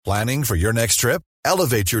Planning for your next trip?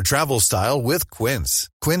 Elevate your travel style with Quince.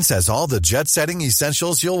 Quince has all the jet-setting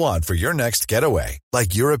essentials you'll want for your next getaway,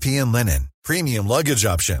 like European linen, premium luggage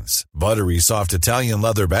options, buttery soft Italian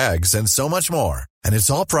leather bags, and so much more. And it's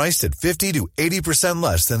all priced at 50 to 80%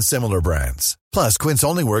 less than similar brands. Plus, Quince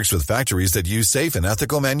only works with factories that use safe and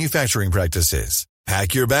ethical manufacturing practices.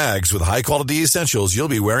 Pack your bags with high-quality essentials you'll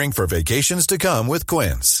be wearing for vacations to come with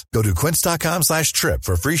Quince. Go to quince.com/trip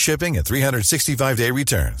for free shipping and 365-day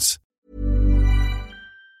returns.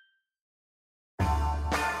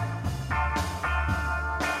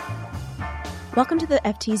 Welcome to the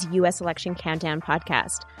FT's U.S. Election Countdown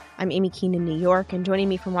podcast. I'm Amy Keene in New York, and joining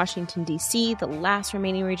me from Washington, D.C., the last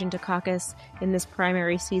remaining region to caucus in this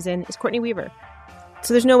primary season, is Courtney Weaver.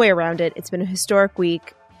 So there's no way around it. It's been a historic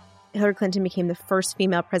week. Hillary Clinton became the first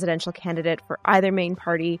female presidential candidate for either main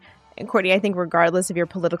party. And Courtney, I think regardless of your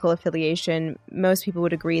political affiliation, most people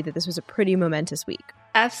would agree that this was a pretty momentous week.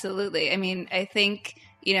 Absolutely. I mean, I think,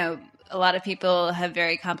 a lot of people have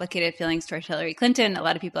very complicated feelings towards Hillary Clinton. A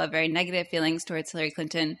lot of people have very negative feelings towards Hillary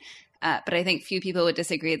Clinton. But I think few people would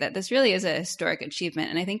disagree that this really is a historic achievement.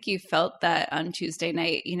 And I think you felt that on Tuesday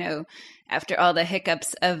night, after all the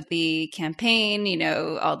hiccups of the campaign,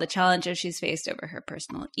 all the challenges she's faced over her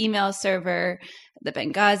personal email server, the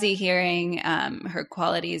Benghazi hearing, her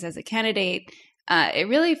qualities as a candidate. It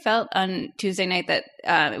really felt on Tuesday night that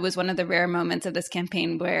it was one of the rare moments of this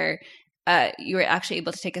campaign where you were actually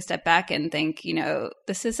able to take a step back and think,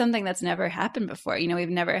 this is something that's never happened before. We've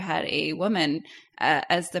never had a woman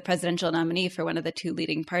as the presidential nominee for one of the two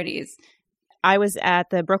leading parties. I was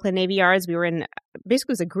at the Brooklyn Navy Yards. We were in,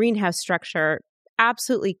 basically it was a greenhouse structure,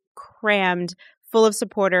 absolutely crammed, full of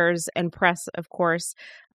supporters and press, of course.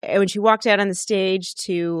 And when she walked out on the stage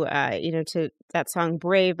to that song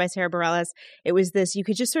Brave by Sarah Bareilles, it was this, you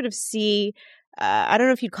could just sort of see, I don't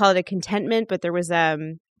know if you'd call it a contentment, but there was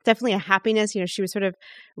definitely a happiness. She was sort of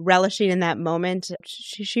relishing in that moment.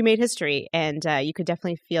 She made history, and you could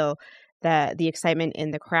definitely feel the excitement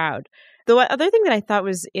in the crowd. The other thing that I thought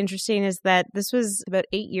was interesting is that this was about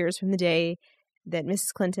 8 years from the day that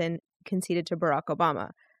Mrs. Clinton conceded to Barack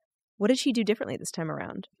Obama. What did she do differently this time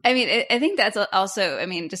around? I mean, I think that's also,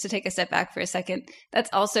 just to take a step back for a second,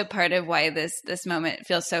 that's also part of why this moment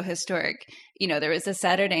feels so historic. There was a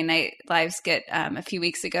Saturday Night Live skit a few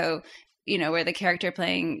weeks ago, where the character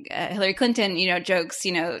playing Hillary Clinton, jokes,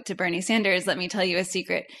 to Bernie Sanders, let me tell you a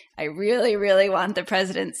secret. I really, really want the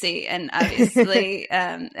presidency. And obviously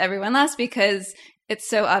everyone laughs because it's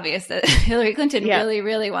so obvious that Hillary Clinton really,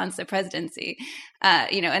 really wants the presidency.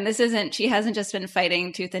 And she hasn't just been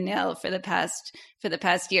fighting tooth and nail for the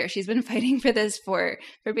past year. She's been fighting for this for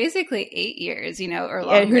basically 8 years, or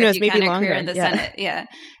longer. Who knows, if you maybe count her longer. career in the Senate. Yeah.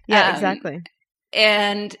 Exactly.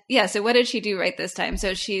 And so what did she do right this time?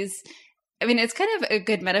 So it's kind of a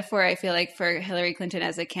good metaphor, I feel like, for Hillary Clinton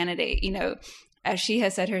as a candidate. As she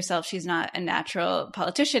has said herself, she's not a natural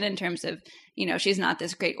politician in terms of, she's not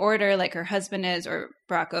this great orator like her husband is or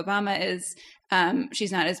Barack Obama is.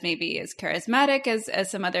 She's not maybe as charismatic as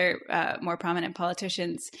some other more prominent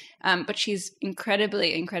politicians, but she's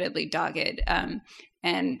incredibly, incredibly dogged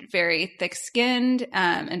and very thick-skinned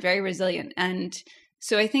and very resilient. And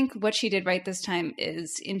so I think what she did right this time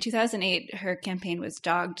is in 2008, her campaign was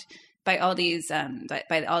dogged by all these,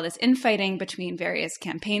 by all this infighting between various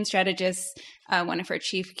campaign strategists. One of her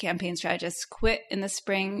chief campaign strategists quit in the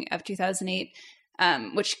spring of 2008,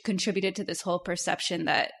 which contributed to this whole perception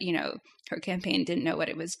that, her campaign didn't know what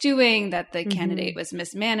it was doing, that the candidate was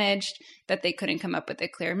mismanaged, that they couldn't come up with a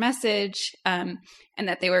clear message, and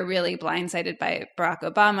that they were really blindsided by Barack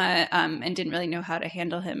Obama and didn't really know how to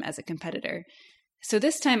handle him as a competitor. So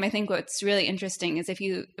this time, I think what's really interesting is if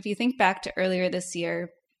you think back to earlier this year,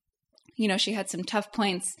 she had some tough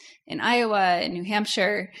points in Iowa and New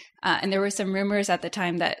Hampshire, and there were some rumors at the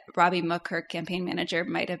time that Robbie Mook, her campaign manager,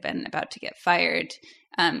 might have been about to get fired.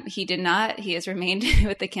 He did not. He has remained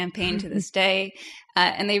with the campaign to this day.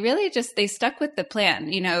 And they really they stuck with the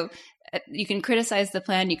plan. You can criticize the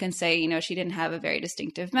plan. You can say, she didn't have a very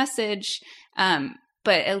distinctive message. But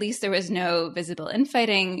at least there was no visible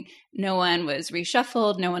infighting. No one was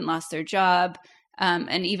reshuffled. No one lost their job.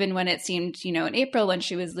 And even when it seemed, in April, when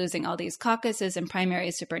she was losing all these caucuses and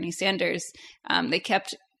primaries to Bernie Sanders, they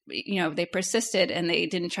kept, they persisted and they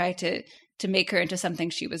didn't try to make her into something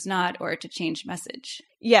she was not or to change message.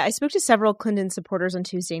 Yeah, I spoke to several Clinton supporters on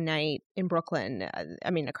Tuesday night in Brooklyn,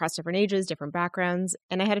 across different ages, different backgrounds,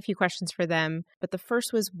 and I had a few questions for them. But the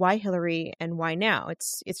first was, why Hillary and why now?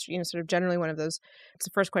 It's sort of generally one of those, it's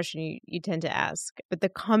the first question you tend to ask. But the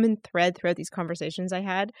common thread throughout these conversations I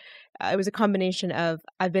had, it was a combination of,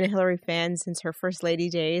 I've been a Hillary fan since her first lady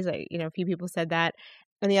days. A few people said that.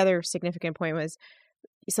 And the other significant point was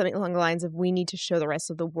something along the lines of, we need to show the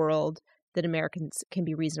rest of the world that Americans can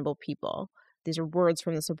be reasonable people. These are words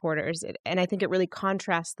from the supporters. And I think it really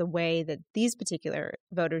contrasts the way that these particular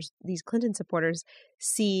voters, these Clinton supporters,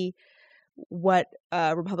 see what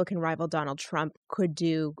Republican rival Donald Trump could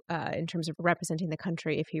do in terms of representing the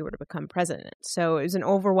country if he were to become president. So it was an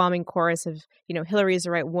overwhelming chorus of, Hillary is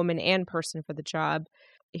the right woman and person for the job.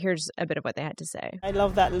 Here's a bit of what they had to say. I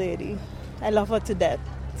love that lady. I love her to death.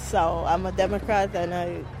 So I'm a Democrat, and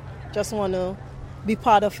I just want to be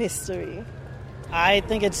part of history. I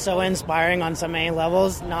think it's so inspiring on so many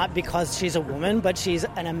levels, not because she's a woman, but she's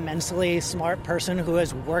an immensely smart person who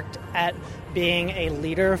has worked at being a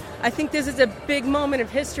leader. I think this is a big moment of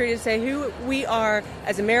history to say who we are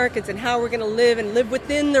as Americans and how we're going to live and live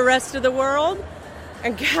within the rest of the world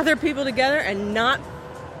and gather people together and not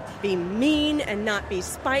be mean and not be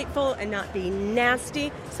spiteful and not be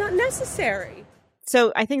nasty. It's not necessary.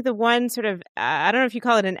 So I think the one sort of, I don't know if you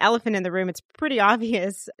call it an elephant in the room, it's pretty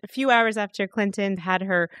obvious. A few hours after Clinton had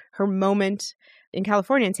her moment in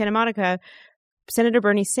California, in Santa Monica, Senator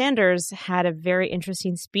Bernie Sanders had a very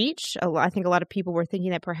interesting speech. I think a lot of people were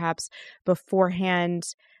thinking that perhaps beforehand,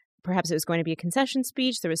 perhaps it was going to be a concession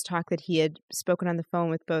speech. There was talk that he had spoken on the phone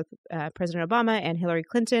with both President Obama and Hillary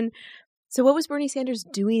Clinton. So what was Bernie Sanders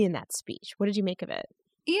doing in that speech? What did you make of it?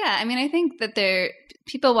 Yeah, I mean, I think that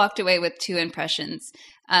people walked away with two impressions.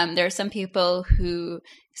 There are some people who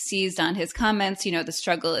seized on his comments, the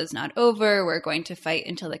struggle is not over, we're going to fight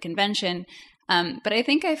until the convention. But I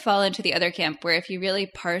think I fall into the other camp where if you really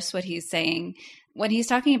parse what he's saying, when he's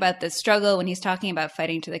talking about the struggle, when he's talking about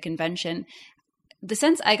fighting to the convention, the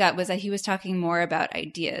sense I got was that he was talking more about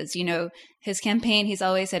ideas. His campaign, he's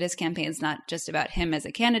always said his campaign is not just about him as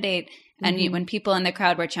a candidate. And when people in the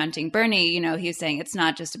crowd were chanting Bernie, he was saying it's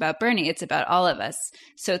not just about Bernie, it's about all of us.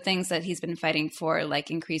 So things that he's been fighting for,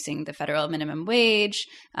 like increasing the federal minimum wage,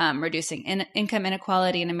 reducing income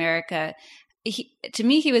inequality in America. To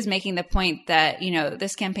me, he was making the point that,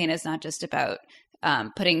 this campaign is not just about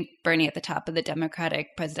putting Bernie at the top of the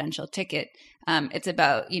Democratic presidential ticket. It's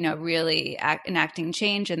about, really enacting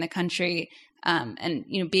change in the country and,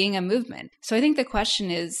 being a movement. So I think the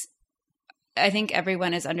question is, I think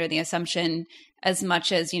everyone is under the assumption, as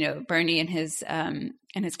much as, Bernie and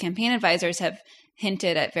his campaign advisors have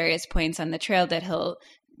hinted at various points on the trail that he'll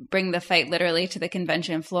bring the fight literally to the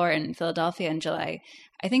convention floor in Philadelphia in July.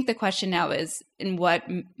 I think the question now is in what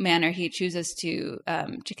manner he chooses to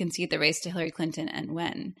concede the race to Hillary Clinton and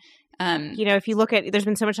when. If you look at, there's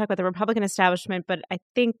been so much talk about the Republican establishment, but I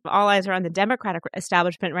think all eyes are on the Democratic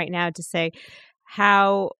establishment right now to say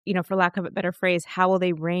how, for lack of a better phrase, how will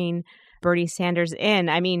they rein Bernie Sanders in?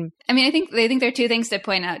 I think there are two things to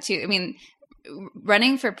point out too.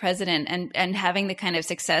 Running for president and having the kind of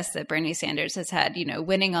success that Bernie Sanders has had,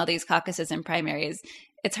 winning all these caucuses and primaries,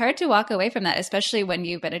 it's hard to walk away from that, especially when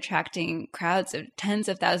you've been attracting crowds of tens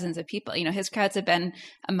of thousands of people. His crowds have been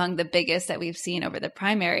among the biggest that we've seen over the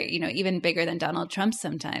primary, even bigger than Donald Trump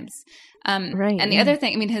sometimes. Right. And the other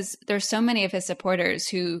thing, there's so many of his supporters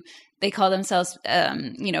who they call themselves,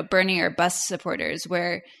 Bernie or bust supporters,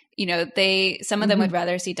 where some of them would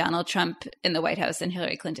rather see Donald Trump in the White House than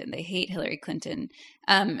Hillary Clinton. They hate Hillary Clinton.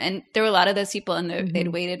 And there were a lot of those people, and they'd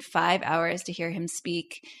waited 5 hours to hear him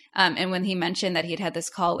speak. And when he mentioned that he'd had this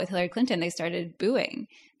call with Hillary Clinton, they started booing.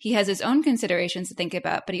 He has his own considerations to think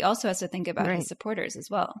about, but he also has to think about his supporters as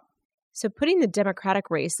well. So putting the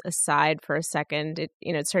Democratic race aside for a second,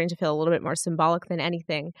 it's starting to feel a little bit more symbolic than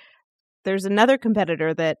anything. There's another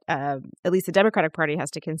competitor that at least the Democratic Party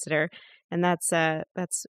has to consider, and that's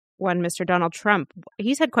one Mr. Donald Trump.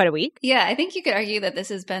 He's had quite a week. Yeah, I think you could argue that this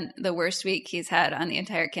has been the worst week he's had on the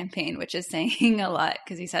entire campaign, which is saying a lot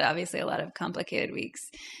because he's had obviously a lot of complicated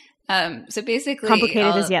weeks. So basically,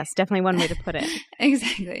 complicated is definitely one way to put it.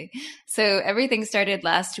 Exactly. So everything started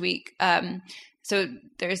last week. So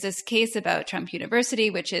there's this case about Trump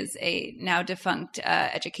University, which is a now defunct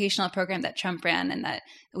educational program that Trump ran and that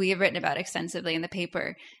we have written about extensively in the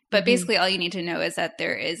paper. But basically all you need to know is that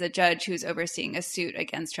there is a judge who's overseeing a suit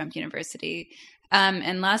against Trump University.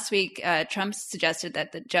 And last week, Trump suggested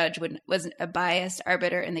that the judge was a biased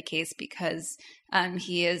arbiter in the case because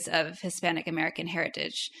he is of Hispanic American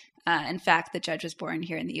heritage. In fact, the judge was born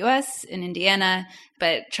here in the U.S., in Indiana,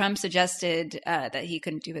 but Trump suggested that he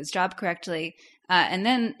couldn't do his job correctly. And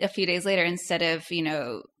then a few days later, instead of,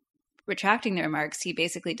 retracting the remarks, he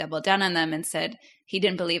basically doubled down on them and said he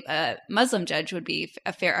didn't believe a Muslim judge would be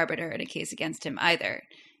a fair arbiter in a case against him either.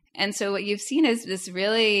 And so what you've seen is it's a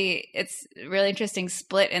really interesting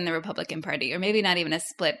split in the Republican Party, or maybe not even a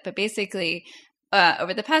split, but basically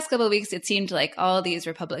over the past couple of weeks, it seemed like all these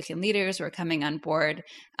Republican leaders were coming on board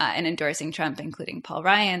and endorsing Trump, including Paul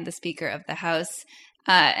Ryan, the Speaker of the House.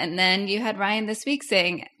 And then you had Ryan this week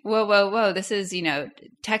saying, whoa, whoa, whoa, this is,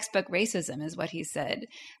 textbook racism is what he said.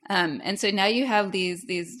 And so now you have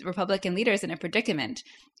these Republican leaders in a predicament.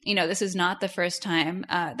 This is not the first time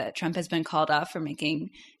that Trump has been called off for making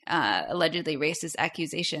allegedly racist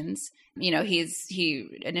accusations. He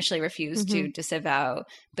initially refused to disavow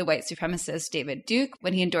the white supremacist David Duke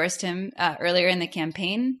when he endorsed him earlier in the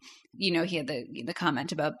campaign. He had the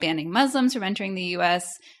comment about banning Muslims from entering the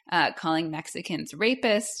U.S., calling Mexicans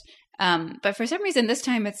rapists. But for some reason, this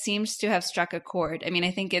time it seems to have struck a chord. I mean,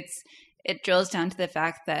 I think it drills down to the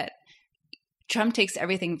fact that Trump takes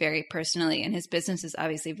everything very personally, and his business is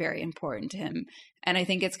obviously very important to him. And I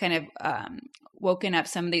think it's kind of woken up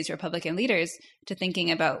some of these Republican leaders to thinking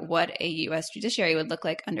about what a U.S. judiciary would look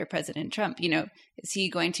like under President Trump. Is he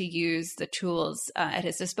going to use the tools at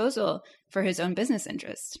his disposal for his own business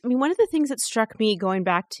interests? I mean, one of the things that struck me going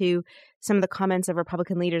back to some of the comments of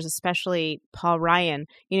Republican leaders, especially Paul Ryan,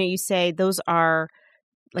 you say those are,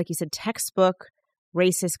 like you said, textbook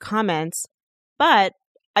racist comments, but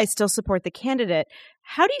I still support the candidate.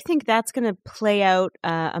 How do you think that's going to play out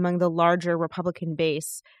among the larger Republican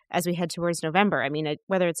base as we head towards November? I mean,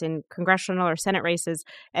 whether it's in congressional or Senate races,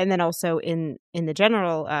 and then also in the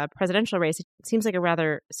general presidential race, it seems like a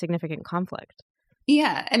rather significant conflict.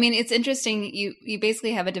 Yeah. I mean, it's interesting. You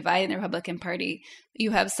basically have a divide in the Republican Party.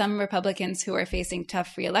 You have some Republicans who are facing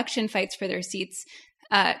tough re-election fights for their seats,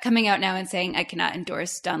 coming out now and saying, I cannot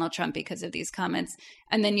endorse Donald Trump because of these comments.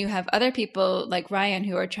 And then you have other people like Ryan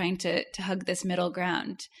who are trying to hug this middle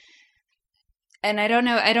ground. And I don't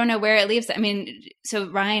know where it leaves. I mean, so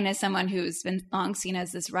Ryan is someone who's been long seen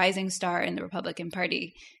as this rising star in the Republican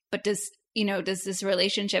Party. But does this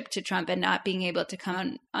relationship to Trump and not being able to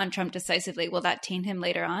come on Trump decisively, will that taint him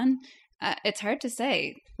later on? It's hard to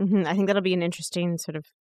say. Mm-hmm. I think that'll be an interesting sort of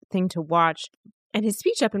thing to watch. And his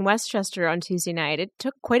speech up in Westchester on Tuesday night, it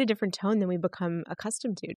took quite a different tone than we've become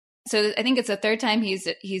accustomed to. So I think it's the third time he's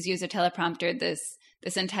used a teleprompter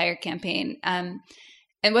this entire campaign. And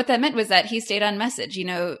what that meant was that he stayed on message.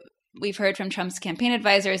 We've heard from Trump's campaign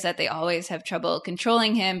advisors that they always have trouble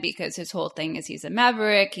controlling him because his whole thing is he's a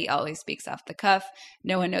maverick. He always speaks off the cuff.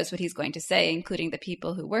 No one knows what he's going to say, including the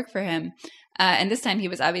people who work for him. And this time he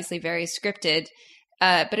was obviously very scripted.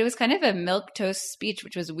 But it was kind of a milquetoast speech,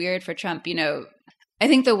 which was weird for Trump. I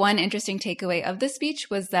think the one interesting takeaway of the speech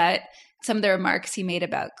was that some of the remarks he made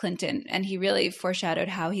about Clinton, and he really foreshadowed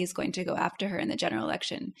how he's going to go after her in the general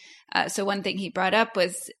election. So one thing he brought up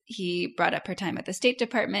was he brought up her time at the State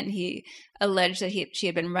Department. He alleged that she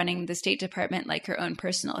had been running the State Department like her own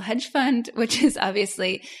personal hedge fund, which is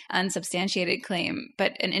obviously an unsubstantiated claim,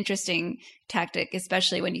 but an interesting tactic,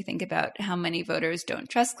 especially when you think about how many voters don't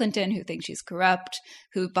trust Clinton, who think she's corrupt,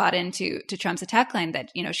 who bought into Trump's attack line that,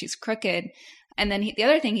 she's crooked. And then the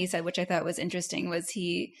other thing he said, which I thought was interesting, was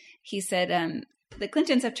he said the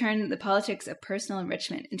Clintons have turned the politics of personal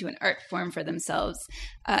enrichment into an art form for themselves.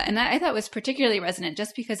 And that I thought was particularly resonant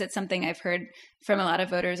just because it's something I've heard from a lot of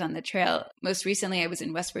voters on the trail. Most recently, I was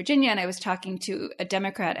in West Virginia and I was talking to a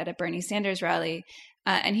Democrat at a Bernie Sanders rally.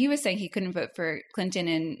 And he was saying he couldn't vote for Clinton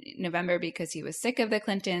in November because he was sick of the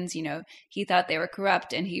Clintons. He thought they were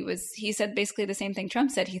corrupt. And he said basically the same thing Trump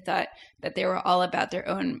said. He thought that they were all about their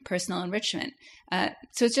own personal enrichment.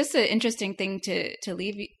 So it's just an interesting thing to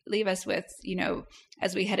leave us with,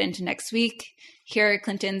 as we head into next week. Here,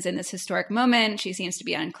 Clinton's in this historic moment. She seems to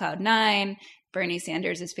be on cloud nine. Bernie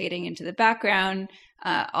Sanders is fading into the background.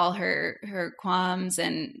 All her qualms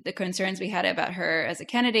and the concerns we had about her as a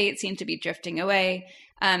candidate seem to be drifting away.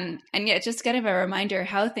 And yet just kind of a reminder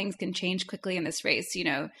how things can change quickly in this race.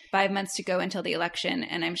 5 months to go until the election.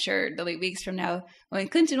 And I'm sure there'll be weeks from now when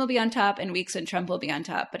Clinton will be on top and weeks when Trump will be on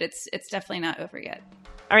top. But it's definitely not over yet.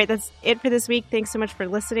 All right, that's it for this week. Thanks so much for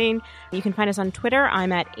listening. You can find us on Twitter.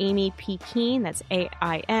 I'm at Amy P. Keane. That's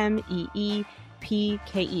AIMEEPKEANE.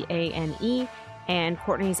 And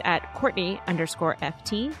Courtney's at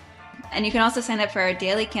Courtney_FT. And you can also sign up for our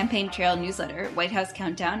daily campaign trail newsletter, White House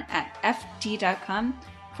Countdown, at ft.com/NBE.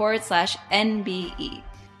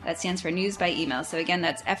 That stands for News by Email. So again,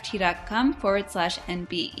 that's ft.com/NBE.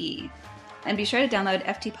 And be sure to download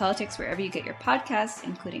FT Politics wherever you get your podcasts,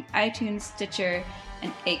 including iTunes, Stitcher,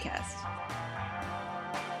 and Acast.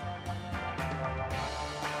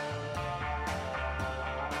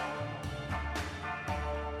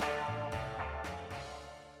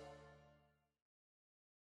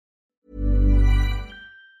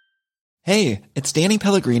 Hey, it's Danny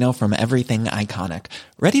Pellegrino from Everything Iconic.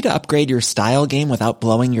 Ready to upgrade your style game without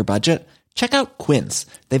blowing your budget? Check out Quince.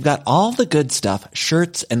 They've got all the good stuff,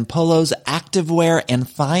 shirts and polos, activewear, and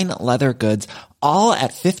fine leather goods, all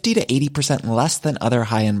at 50 to 80% less than other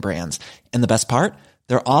high-end brands. And the best part?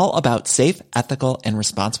 They're all about safe, ethical, and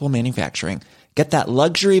responsible manufacturing. Get that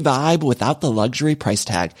luxury vibe without the luxury price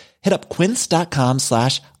tag. Hit up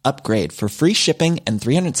quince.com/upgrade for free shipping and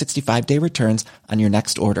 365-day returns on your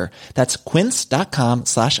next order. That's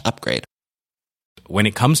quince.com/upgrade. When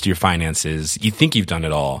it comes to your finances, you think you've done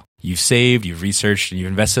it all. You've saved, you've researched, and you've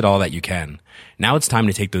invested all that you can. Now it's time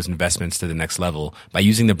to take those investments to the next level by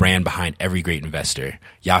using the brand behind every great investor,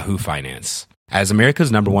 Yahoo Finance. As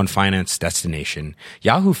America's #1 finance destination,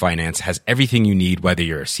 Yahoo Finance has everything you need, whether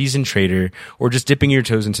you're a seasoned trader or just dipping your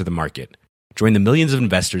toes into the market. Join the millions of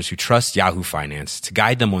investors who trust Yahoo Finance to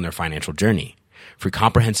guide them on their financial journey. For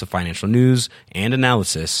comprehensive financial news and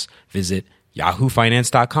analysis, visit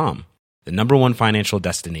yahoofinance.com, the #1 financial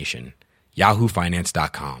destination,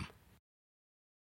 yahoofinance.com.